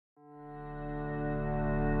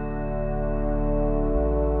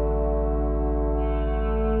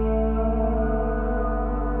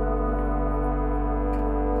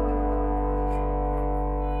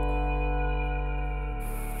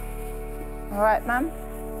All right, Mum?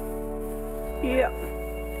 Yeah.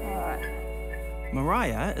 All right.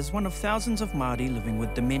 Mariah is one of thousands of Māori living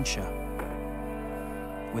with dementia.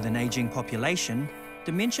 With an ageing population,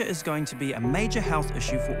 dementia is going to be a major health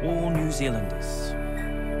issue for all New Zealanders.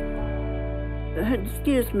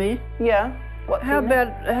 Excuse me. Yeah? How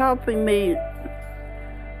about helping me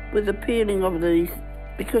with the peeling of these?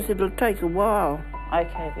 Because it'll take a while.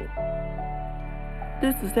 Okay, then.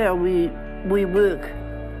 This is how we work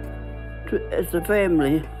as a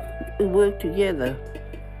family. We work together.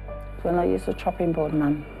 When I use the chopping board,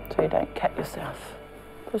 Mum, so you don't cut yourself.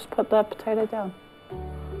 Just put the potato down.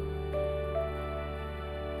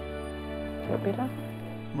 Is that better?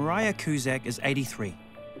 Mariah Kuzak is 83.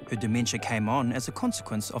 Her dementia came on as a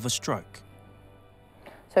consequence of a stroke.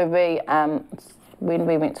 So when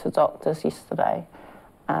we went to the doctors yesterday,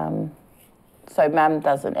 so Mum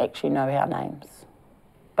doesn't actually know our names,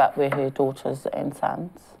 but we're her daughters and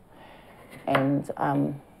sons. And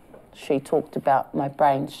she talked about my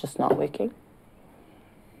brain's just not working.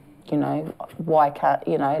 You know, why can't,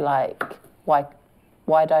 you know, like,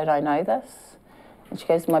 why don't I know this? And she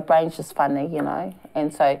goes, my brain's just funny, you know.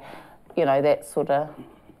 And so, you know, that sort of,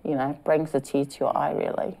 you know, brings a tear to your eye,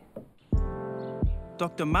 really.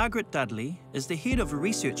 Dr. Margaret Dudley is the head of a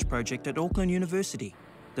research project at Auckland University,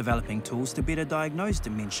 developing tools to better diagnose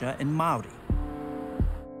dementia in Māori.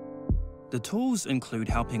 The tools include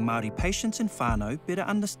helping Māori patients in whānau better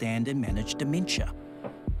understand and manage dementia.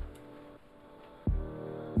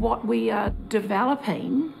 What we are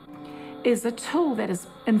developing is a tool that is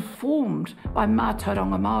informed by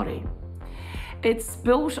mātauranga Māori. It's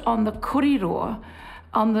built on the kōrero,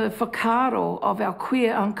 on the whakaro of our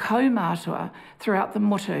queer and kaumātua throughout the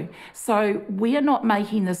mutu. So we're not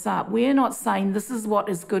making this up. We're not saying this is what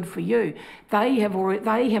is good for you. They have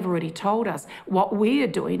already told us. What we're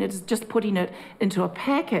doing is just putting it into a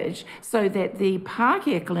package so that the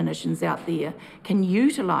Pākehā clinicians out there can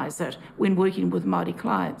utilise it when working with Māori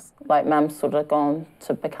clients. Like Mum's sort of gone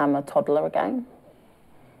to become a toddler again,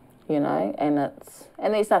 you know, and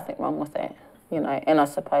there's nothing wrong with that, you know, and I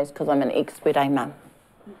suppose because I'm an expert, Mum?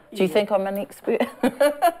 Do you think I'm an expert?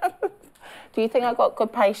 Do you think I got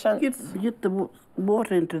good patience? Get the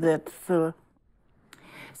water into that sewer.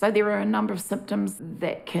 So there are a number of symptoms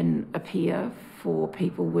that can appear for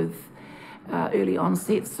people with early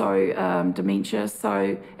onset, so dementia.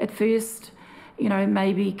 So at first, you know,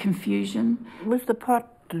 maybe confusion. Where's the pot?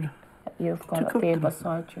 You've got it there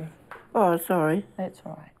beside you. Oh, sorry. That's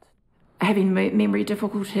all right. Having memory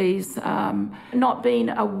difficulties, not being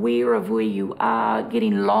aware of where you are,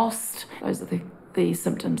 getting lost. Those are the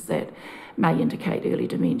symptoms that may indicate early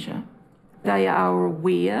dementia. They are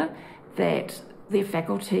aware that their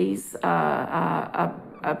faculties are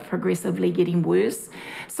progressively getting worse.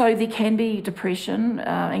 So there can be depression,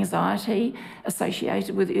 anxiety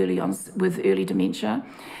associated with early dementia.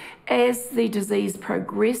 As the disease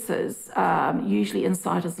progresses, usually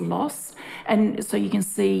insight is lost, and so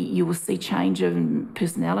you will see change in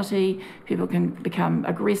personality. People can become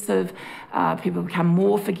aggressive, people become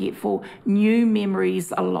more forgetful, new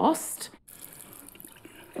memories are lost.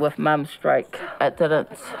 With Mum's stroke, it didn't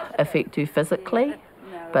affect her physically,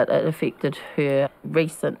 but it affected her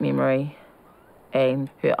recent memory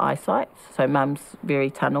and her eyesight. So Mum's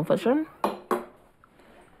very tunnel vision.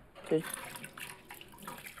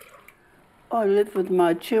 I live with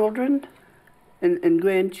my children and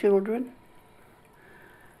grandchildren,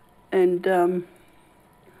 and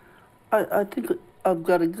I think I've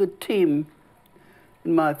got a good team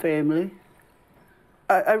in my family.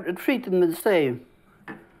 I treat them the same.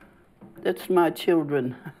 That's my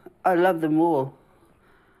children. I love them all.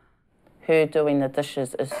 Her doing the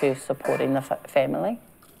dishes is her supporting the family.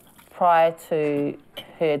 Prior to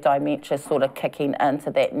her dementia sort of kicking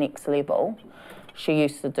into that next level, she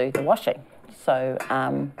used to do the washing. So,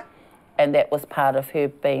 and that was part of her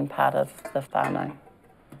being part of the whānau.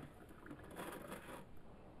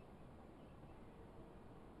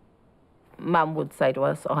 Mum would say to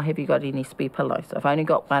us, oh, have you got any spare pillows? I've only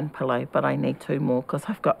got one pillow, but I need 2 more because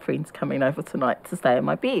I've got friends coming over tonight to stay in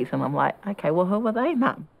my bed. And I'm like, okay, well, who are they,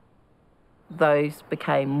 Mum? Those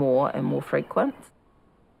became more and more frequent.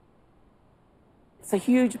 It's a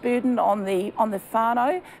huge burden on the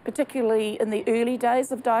whānau, particularly in the early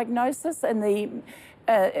days of diagnosis and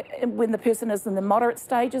when the person is in the moderate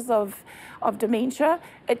stages of dementia.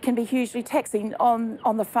 It can be hugely taxing on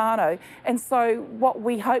the whānau. And so what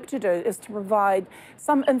we hope to do is to provide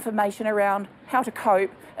some information around how to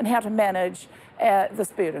cope and how to manage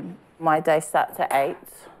this burden. My day starts at 8,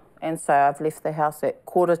 and so I've left the house at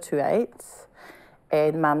 7:45,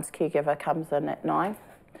 and Mum's caregiver comes in at 9.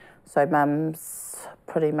 So Mum's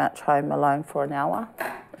pretty much home alone for an hour.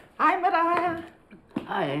 Hi, Mariah.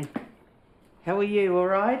 Hi. How are you, all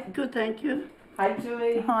right? Good, thank you. Hi,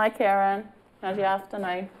 Joey. Hi Karen, how's your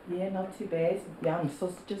afternoon? Yeah, not too bad. Yum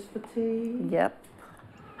sausages for tea. Yep.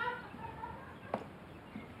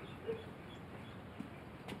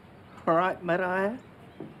 All right, Mariah.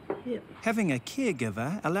 Yep. Having a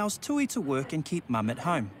caregiver allows Tui to work and keep Mum at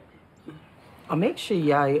home. I'm actually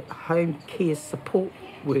a home care support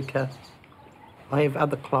worker. I have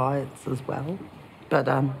other clients as well. But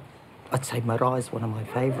I'd say Mariah's one of my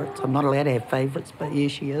favourites. I'm not allowed to have favourites, but yeah,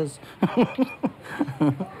 she is.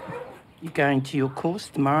 You're going to your course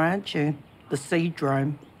tomorrow, aren't you? The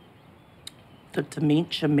Seedrome. The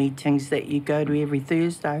dementia meetings that you go to every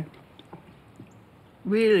Thursday.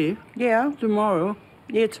 Really? Yeah. Tomorrow?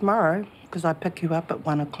 Yeah, tomorrow, because I pick you up at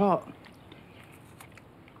 1 o'clock.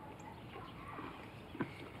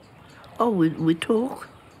 Oh, we talk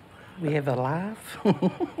We have a laugh.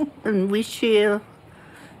 and we share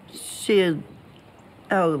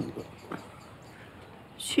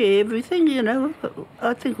everything, you know.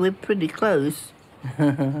 I think we're pretty close.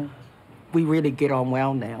 We really get on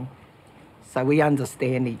well now. So we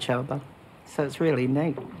understand each other. So it's really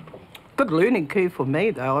neat. Good learning curve for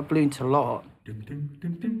me, though. I've learnt a lot.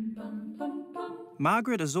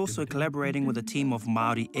 Margaret is also collaborating with a team of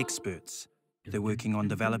Māori experts. They're working on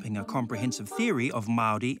developing a comprehensive theory of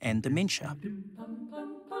Māori and dementia.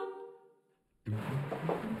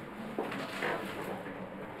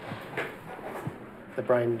 The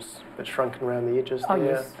brain's a bit shrunken around the edges Oh,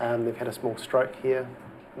 there. yes. They've had a small stroke here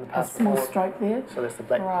in the A past. small before. stroke there? So that's the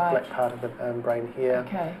black part of the brain here.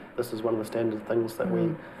 Okay. This is one of the standard things that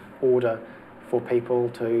we order for people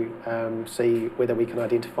to see whether we can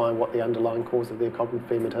identify what the underlying cause of their cognitive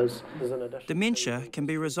impairment is. Dementia can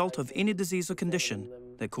be a result of any disease or condition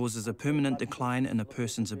that causes a permanent decline in a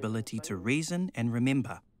person's ability to reason and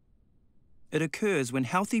remember. It occurs when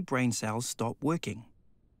healthy brain cells stop working.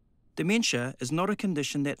 Dementia is not a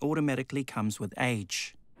condition that automatically comes with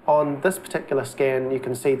age. On this particular scan, you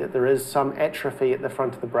can see that there is some atrophy at the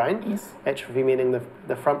front of the brain. Yes. Atrophy meaning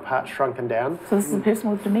the front part shrunken down. So this is a person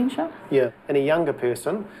with dementia? Yeah. In a younger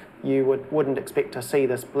person, you wouldn't expect to see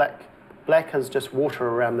this black. Black is just water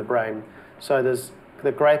around the brain. So there's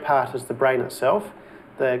the grey part is the brain itself.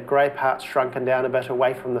 The grey part's shrunken down a bit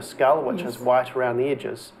away from the skull, which is white around the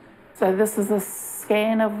edges. So this is a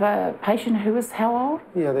scan of a patient who is how old?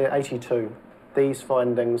 Yeah, they're 82. These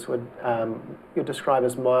findings would you'd describe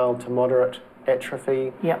as mild to moderate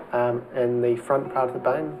atrophy in the front part of the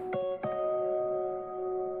brain.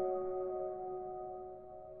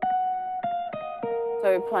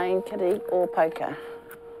 So playing kitty or poker?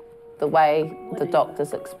 The way the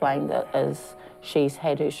doctors explained it is she's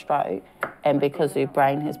had her stroke, and because her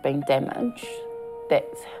brain has been damaged,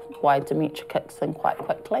 that's why dementia kicks in quite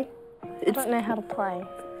quickly. I don't know how to play.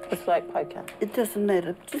 It's like poker. It doesn't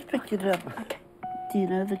matter. Just pick it up. Okay. Do you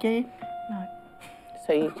know the game? No.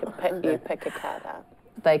 So you can pick a card up.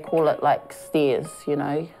 They call it like stairs, you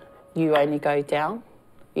know. You only go down,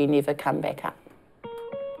 you never come back up.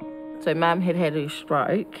 So Mum had her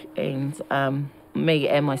stroke, and me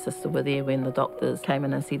and my sister were there when the doctors came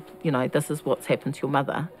in and said, you know, this is what's happened to your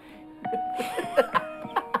mother.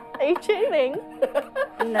 Are you cheating?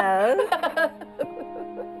 No.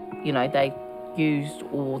 You know, they used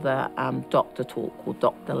all the doctor talk or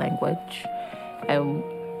doctor language, and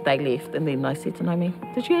they left, and then they said to Naomi,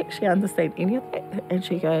 did you actually understand any of that? And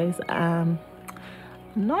she goes,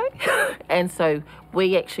 no. And so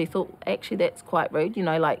we actually thought, actually that's quite rude, you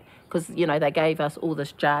know, like, because, you know, they gave us all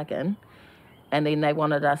this jargon, and then they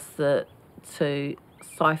wanted us to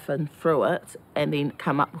siphon through it and then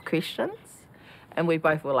come up with questions. And we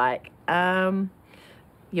both were like, yeah,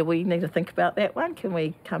 we need to think about that one. Can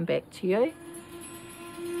we come back to you?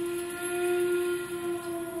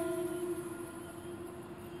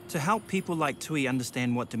 To help people like Tui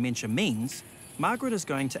understand what dementia means, Margaret is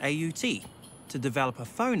going to AUT to develop a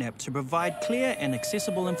phone app to provide clear and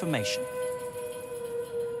accessible information.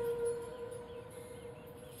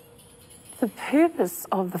 The purpose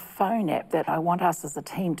of the phone app that I want us as a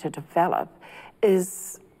team to develop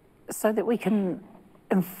is so that we can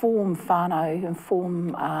inform whānau,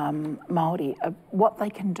 inform Māori what they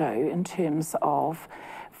can do in terms of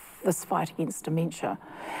this fight against dementia.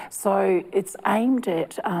 So it's aimed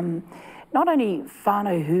at not only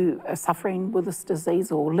whānau who are suffering with this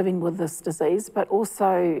disease or living with this disease, but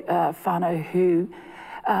also whānau who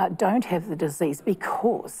don't have the disease,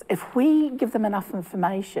 because if we give them enough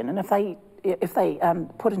information, and if they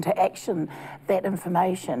put into action that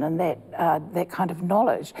information and that kind of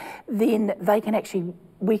knowledge, then they can actually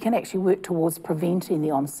we can actually work towards preventing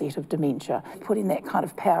the onset of dementia, putting that kind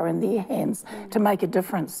of power in their hands to make a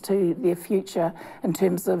difference to their future in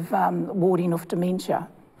terms of warding off dementia.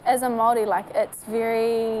 As a Māori, like, it's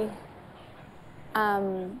very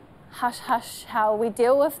hush-hush how we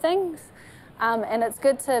deal with things, and it's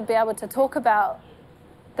good to be able to talk about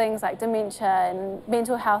things like dementia and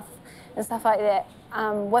mental health and stuff like that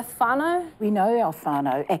with whānau. We know our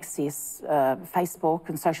whānau access Facebook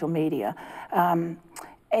and social media,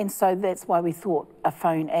 and so that's why we thought a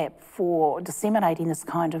phone app for disseminating this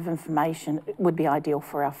kind of information would be ideal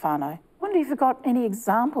for our whānau. I wonder if you've got any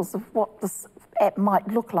examples of what this app might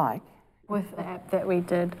look like. With the app that we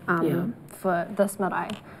did for this marae,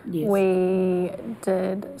 Yes. we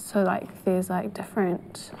did, so like there's like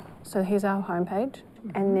different, so here's our homepage,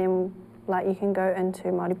 and then like you can go into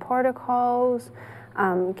Māori protocols,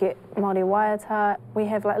 get Māori waiata. We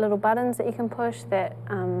have like little buttons that you can push that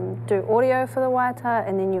do audio for the waiata,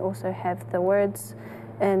 and then you also have the words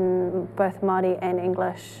in both Māori and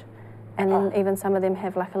English. And then even some of them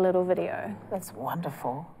have like a little video. That's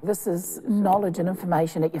wonderful. This is knowledge and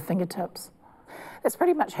information at your fingertips. That's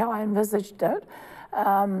pretty much how I envisaged it.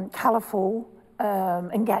 Colourful,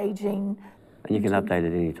 engaging. And you can update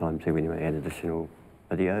it any time too when you add additional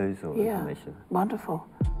videos or information. Wonderful.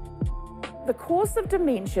 The course of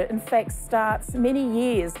dementia, in fact, starts many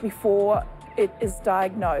years before it is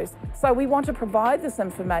diagnosed. So we want to provide this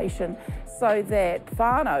information so that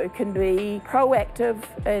whānau can be proactive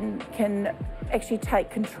and can actually take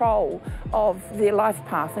control of their life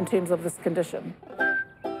path in terms of this condition.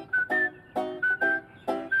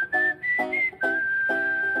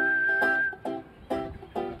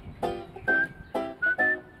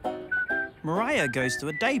 Mariah goes to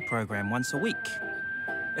a day program once a week.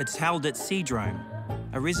 It's held at Seadrome,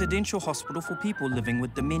 a residential hospital for people living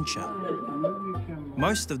with dementia.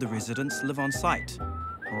 Most of the residents live on site.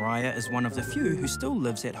 Mariah is one of the few who still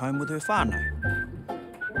lives at home with her whānau.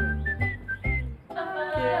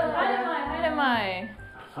 Haere mai.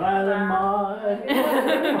 Haere mai.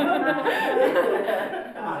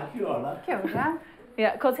 Kia ora. Kia ora.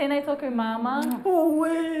 Yeah, ko tēnei tōku māma. Oh,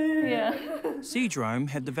 yeah. Seadrome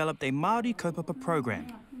have developed a Māori kaupapa program,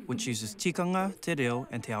 which uses tikanga, te reo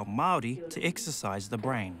and te ao Māori to exercise the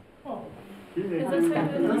brain. Is it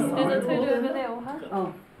tūru over there,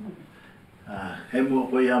 Oha? He mua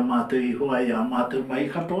koe a mātou I hoa I a mātou mai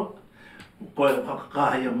katoa. Koe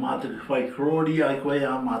whakakahi a mātou whai krori ai koe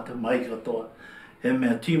a mātou mai katoa. He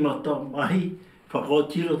mea tīmata mahi,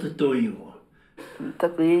 whakaotira te toi ingoa.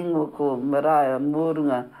 Taku ingo ko marae a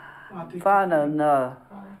mōrunga. Whānau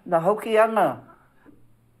na hokianga.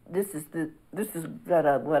 This is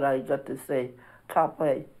what I got to say. Ka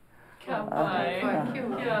pai. Ka pai. Kia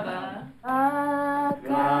ora.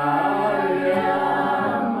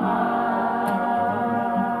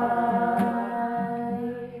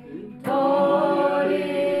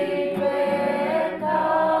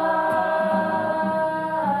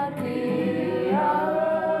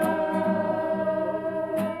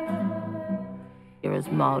 There is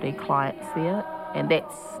Māori clients there, and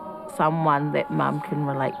that's someone that Mum can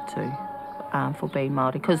relate to for being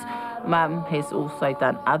Māori, because Mum has also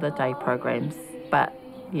done other day programs, but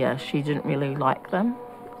yeah, she didn't really like them,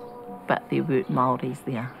 but there weren't Māoris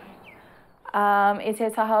there. I te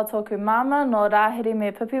taha tōku mama no rāhiri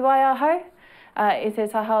me pipiwai ahau. I te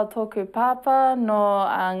taha tōku papa no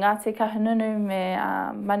Ngāti Kahununu me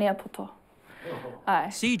Maniapoto.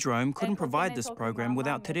 Seadrome couldn't provide this program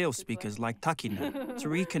without te reo speakers like Takina to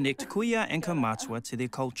reconnect kuia and kaumātua to their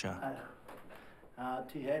culture.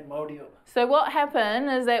 So what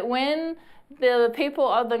happened is that when the people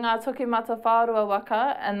of the Ngā Tukimata Whārua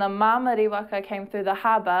waka and the Māmari waka came through the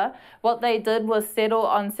harbour, what they did was settle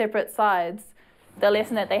on separate sides. The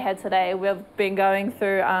lesson that they had today, we've been going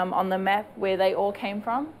through on the map where they all came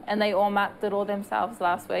from, and they all marked it all themselves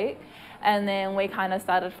last week. And then we kind of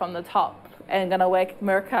started from the top and going to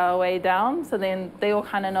work our way down. So then they all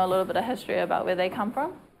kind of know a little bit of history about where they come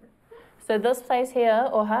from. So this place here,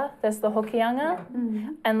 Oha, that's the Hokianga,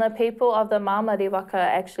 and the people of the Māmari waka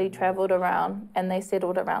actually travelled around and they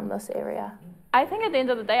settled around this area. I think at the end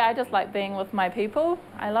of the day, I just like being with my people.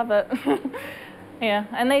 I love it. Yeah,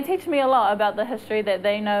 and they teach me a lot about the history that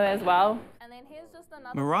they know as well. And then here's just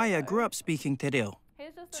another Mariah grew up speaking te reo.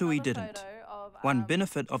 Tui didn't. One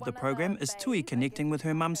benefit of the program is Tui connecting with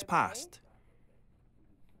her mum's past.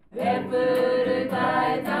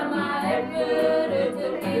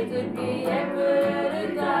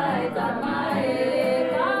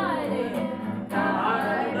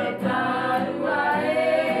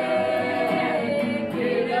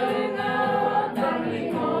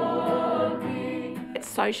 It's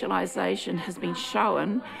socialisation has been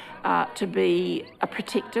shown to be a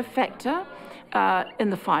protective factor in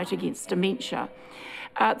the fight against dementia.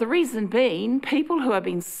 The reason being, people who are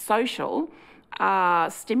being social are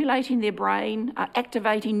stimulating their brain,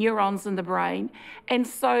 activating neurons in the brain, and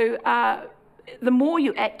so the more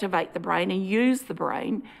you activate the brain and use the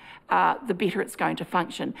brain, the better it's going to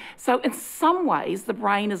function. So in some ways, the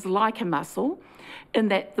brain is like a muscle, in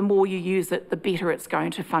that the more you use it, the better it's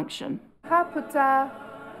going to function. Haputa,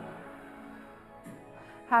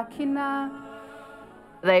 hakina.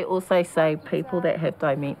 They also say people that have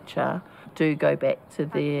dementia do go back to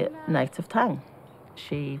their native tongue.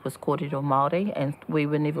 She was kōrero Māori, and we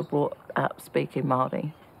were never brought up speaking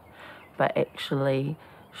Māori. But actually,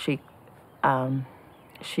 she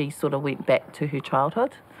sort of went back to her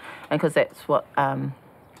childhood, and because that's what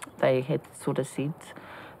they had sort of said,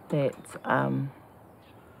 that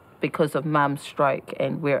because of Mum's stroke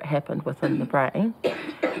and where it happened within the brain,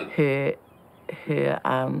 her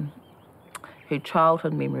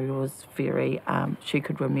childhood memory was very, she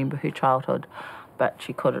could remember her childhood, but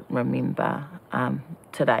she couldn't remember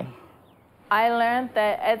today. I learned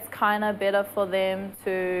that it's kind of better for them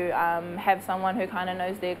to have someone who kind of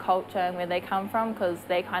knows their culture and where they come from, because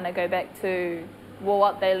they kind of go back to, well,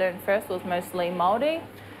 what they learned first was mostly Māori.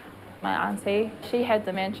 My auntie, she had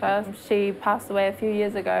dementia. She passed away a few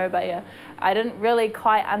years ago, but yeah, I didn't really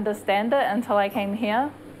quite understand it until I came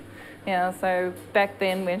here. You know, so back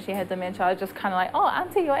then when she had dementia, I was just kind of like, oh,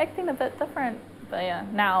 auntie, you're acting a bit different. But yeah,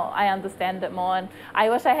 now I understand it more, and I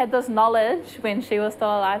wish I had this knowledge when she was still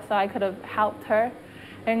alive so I could have helped her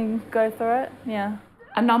and go through it, yeah.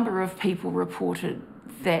 A number of people reported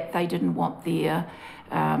that they didn't want their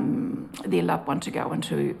loved one to go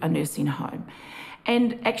into a nursing home.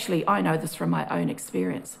 And actually, I know this from my own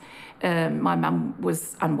experience. My mum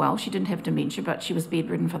was unwell. She didn't have dementia, but she was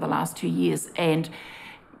bedridden for the last 2 years. And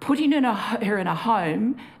putting her in a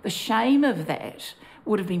home, the shame of that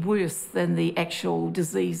would have been worse than the actual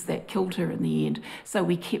disease that killed her in the end. So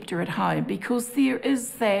we kept her at home, because there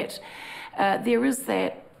is that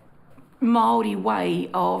Māori way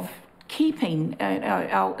of keeping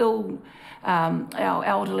our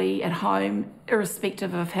elderly at home,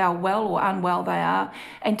 irrespective of how well or unwell they are,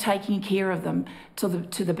 and taking care of them to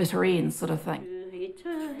the bitter end, sort of thing.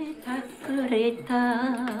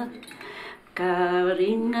 Ka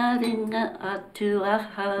ringa ringa atu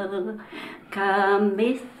ahau, ka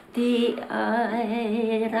mithi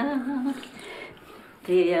aera,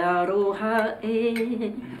 te aroha e,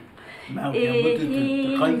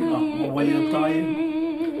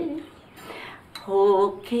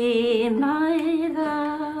 hoki maira,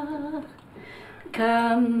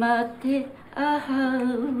 ka mate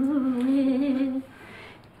ahau e,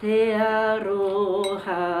 te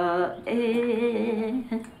aroha e.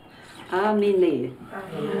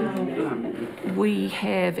 We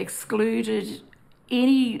have excluded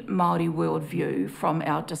any Māori worldview from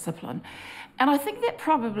our discipline. And I think that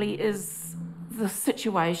probably is the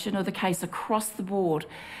situation or the case across the board,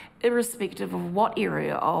 irrespective of what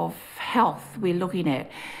area of health we're looking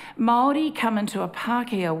at. Māori come into a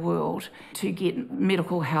Pākehā world to get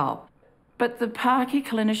medical help. But the Pākehā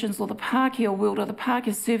clinicians or the Pākehā world or the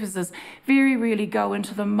Pākehā services very rarely go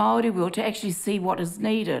into the Māori world to actually see what is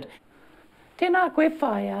needed. Tēnā koe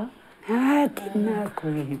whaia. Tēnā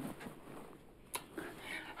koe.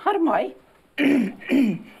 Hara mai.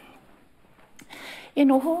 E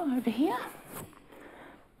noho over here.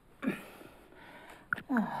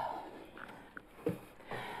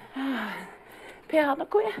 Pea ana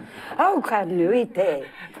koe. Au, ka nui te.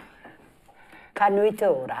 Ka nui te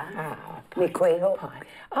ora. Me koe ho.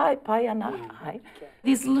 Ai, pai ana. Ai.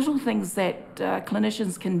 There's little things that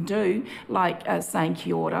clinicians can do, like saying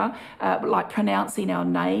kia ora, like pronouncing our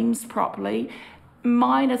names properly.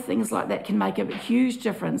 Minor things like that can make a huge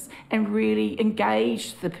difference and really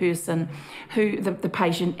engage the person, the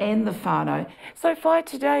patient and the whānau. So Whai,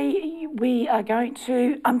 today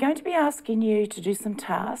I'm going to be asking you to do some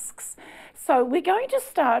tasks. So we're going to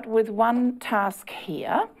start with one task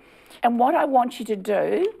here, and what I want you to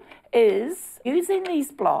do is, using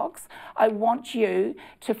these blocks, I want you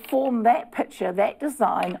to form that picture, that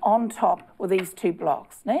design on top with these two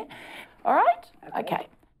blocks. Ne? All right? Okay.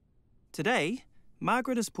 Today,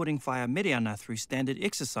 Margaret is putting whaia miriana through standard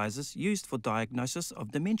exercises used for diagnosis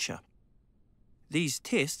of dementia. These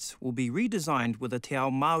tests will be redesigned with a te ao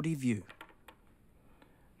Māori view.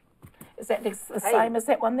 Is that the same as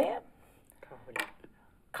that one there?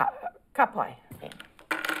 Ka pai.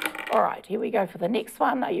 All right, here we go for the next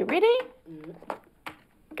one. Are you ready?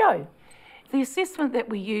 Go. The assessment that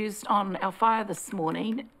we used on our whaia this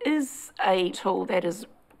morning is a tool that is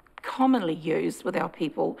commonly used with our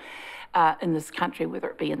people in this country, whether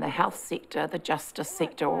it be in the health sector, the justice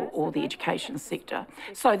sector, or the education sector.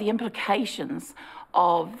 So the implications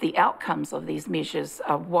of the outcomes of these measures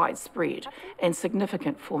are widespread and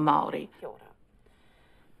significant for Māori.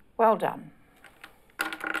 Well done.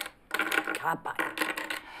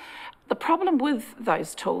 The problem with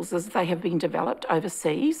those tools is they have been developed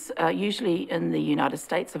overseas, usually in the United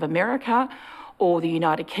States of America or the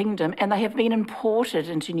United Kingdom, and they have been imported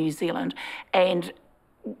into New Zealand and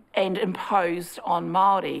imposed on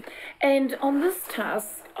Māori. And on this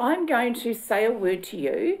task, I'm going to say a word to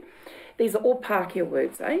you. These are all Pākehā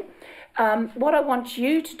words, eh? What I want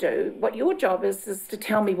you to do, what your job is to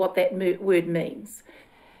tell me what that word means.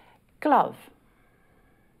 Glove.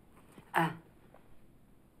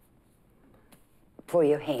 For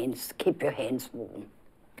your hands, keep your hands warm.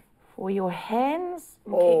 For your hands?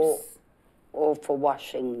 Or for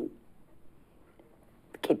washing,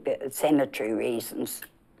 keep it sanitary reasons.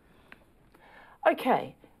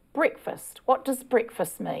 Okay, breakfast. What does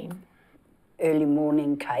breakfast mean? Early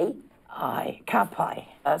morning kai. Ai, ka pai,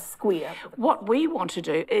 a square. What we want to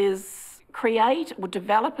do is create or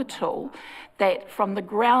develop a tool that from the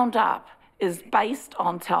ground up is based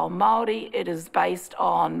on Te Ao Māori, it is based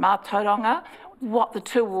on mātauranga. What the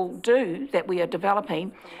tool will do that we are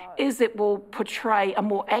developing is it will portray a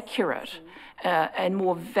more accurate and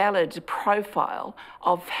more valid profile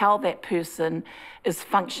of how that person is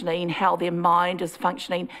functioning, how their mind is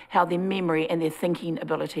functioning, how their memory and their thinking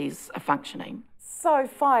abilities are functioning. So,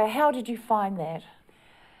 Fire, how did you find that?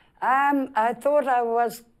 I thought I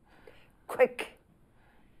was quick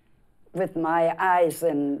with my eyes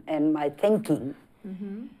and my thinking.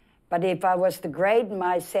 Mm-hmm. But if I was to grade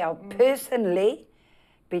myself personally,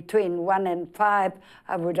 between 1 and 5,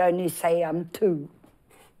 I would only say I'm 2.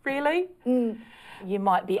 Really? Mm. You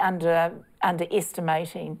might be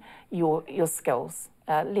underestimating your skills.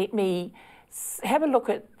 Let me have a look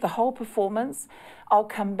at the whole performance. I'll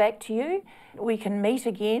come back to you. We can meet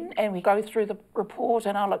again and we go through the report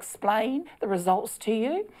and I'll explain the results to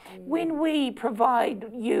you. When we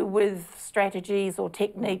provide you with strategies or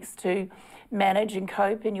techniques to manage and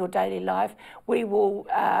cope in your daily life, we will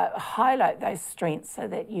highlight those strengths so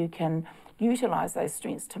that you can utilise those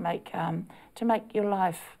strengths to make your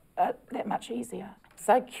life that much easier.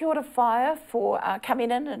 So kia ora Fire for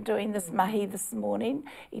coming in and doing this mahi this morning.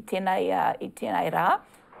 I tēnei rā.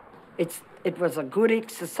 It was a good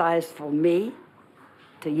exercise for me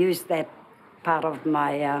to use that part of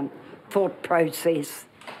my thought process,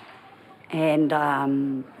 and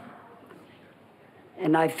I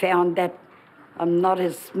found that I'm not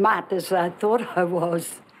as smart as I thought I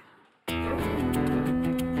was.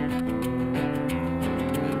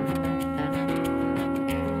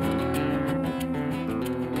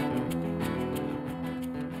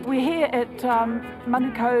 We're here at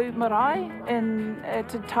Manukau Marae at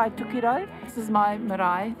Tai Tukiro. This is my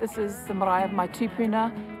marae. This is the marae of my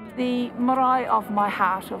tupuna, the marae of my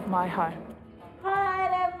heart, of my home.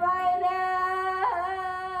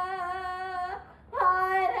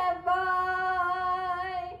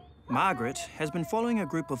 Margaret has been following a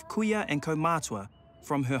group of kuia and kaumātua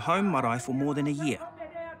from her home marae for more than a year.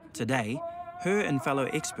 Today, her and fellow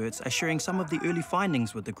experts are sharing some of the early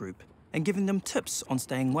findings with the group and giving them tips on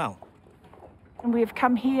staying well. And we've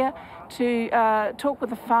come here to talk with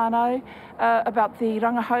the whānau about the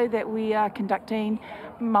rangahau that we are conducting,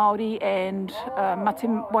 Māori and mate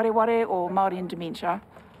wareware or Māori and dementia.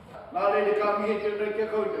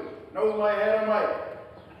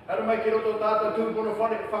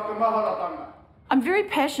 I'm very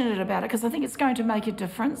passionate about it because I think it's going to make a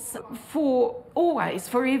difference for always,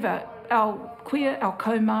 forever. Our queer, our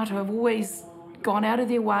kaumātua have always gone out of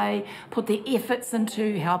their way, put their efforts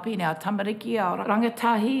into helping our tamariki, our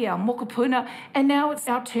rangatahi, our mokopuna, and now it's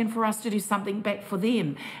our turn for us to do something back for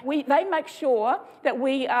them. They make sure that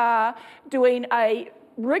we are doing a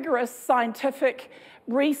rigorous scientific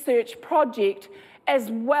research project as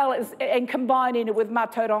well as and combining it with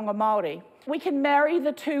mātauranga Māori. We can marry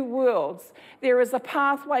the two worlds. There is a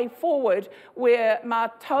pathway forward where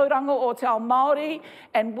mātauranga o te ao Māori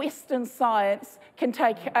and Western science can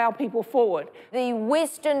take our people forward. The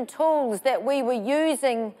Western tools that we were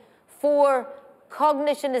using for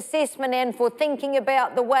cognition assessment and for thinking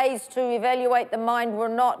about the ways to evaluate the mind were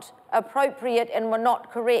not appropriate and were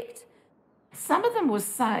not correct. Some of them were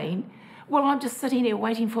saying, well, I'm just sitting here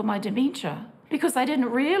waiting for my dementia, because they didn't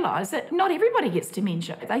realise that not everybody gets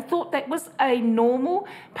dementia. They thought that was a normal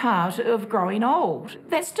part of growing old.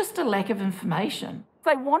 That's just a lack of information.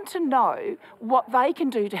 They want to know what they can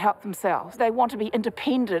do to help themselves. They want to be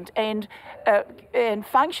independent and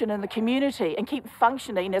function in the community and keep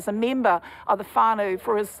functioning as a member of the whānau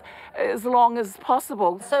for as long as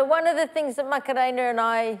possible. So one of the things that Macarena and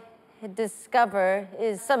I discover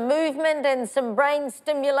is some movement and some brain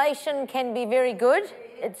stimulation can be very good.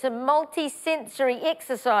 It's a multi-sensory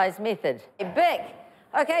exercise method. Big.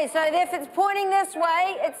 Okay, so if it's pointing this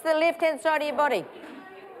way, it's the left-hand side of your body.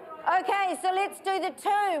 Okay, so let's do the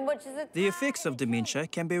tomb, which is The effects of dementia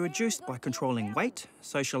can be reduced by controlling weight,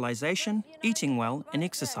 socialisation, eating well and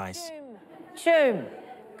exercise. Tomb.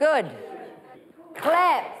 Good.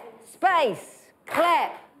 Clap. Space.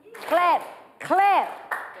 Clap. Clap.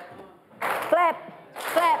 Clap. Clap.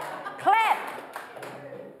 Clap. Clap.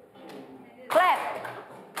 Clap.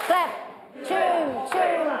 Clap. Tomb.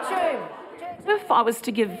 Tomb. Tomb. If I was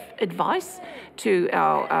to give advice to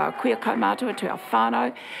our queer kaumātua, to our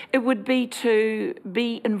whānau, it would be to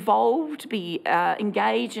be involved, be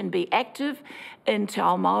engaged and be active in Te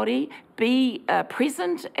Ao Māori, be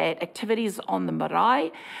present at activities on the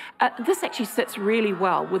marae. This actually sits really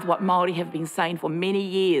well with what Māori have been saying for many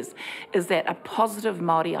years, is that a positive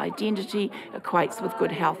Māori identity equates with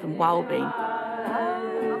good health and well-being.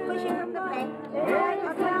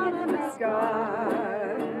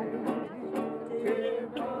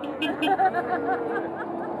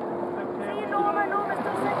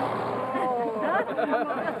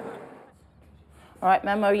 All right,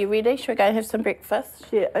 Mum, are you ready? Should we go and have some breakfast?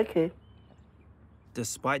 Yeah, okay.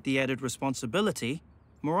 Despite the added responsibility,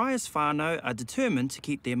 Mariah's whānau are determined to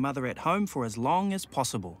keep their mother at home for as long as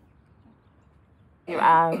possible. There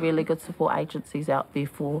are really good support agencies out there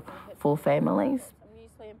for families.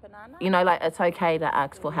 You know, like, it's okay to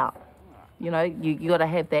ask for help. You know, you got to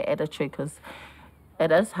have that attitude because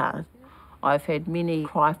it is hard. I've had many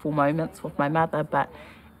cryful moments with my mother, but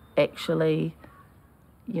actually,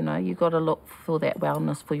 you know, you got to look for that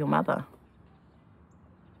wellness for your mother.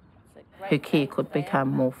 Her care could become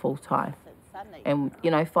more full-time. And, you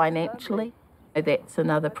know, financially, that's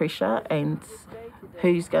another pressure, and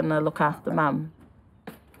who's going to look after Mum?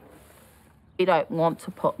 We don't want to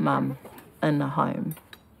put Mum in a home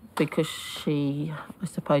because she, I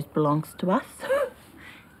suppose, belongs to us.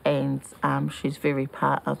 And she's very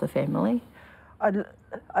part of the family.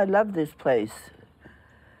 I love this place.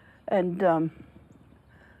 And,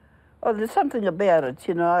 there's something about it,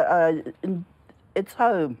 you know, it's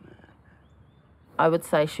home. I would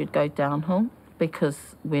say she'd go downhill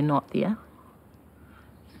because we're not there.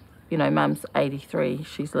 You know, Mum's 83,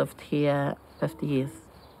 she's lived here 50 years.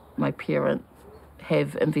 My parents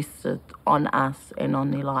have invested on us and on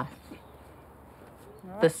their life.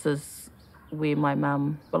 Right. This is where my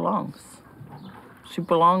mum belongs. She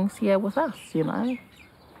belongs here with us, you know.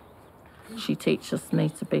 She teaches me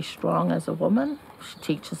to be strong as a woman. She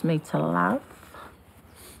teaches me to love.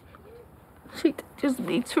 She teaches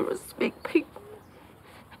me to respect people.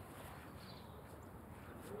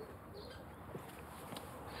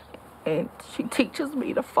 And she teaches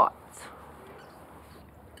me to fight.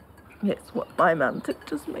 That's what my mum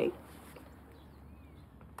teaches me.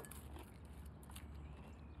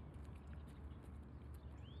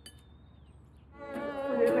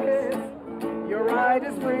 Your ride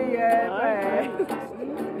is free at last.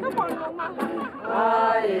 Come on, Mama.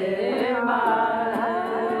 I am I.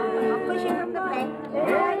 I'll push you from the back.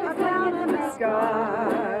 There is cloud in the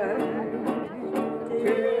sky.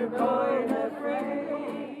 To coin the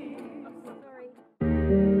free.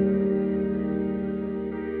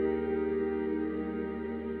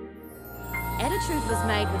 Attitude was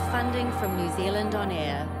made with funding from New Zealand On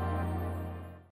Air.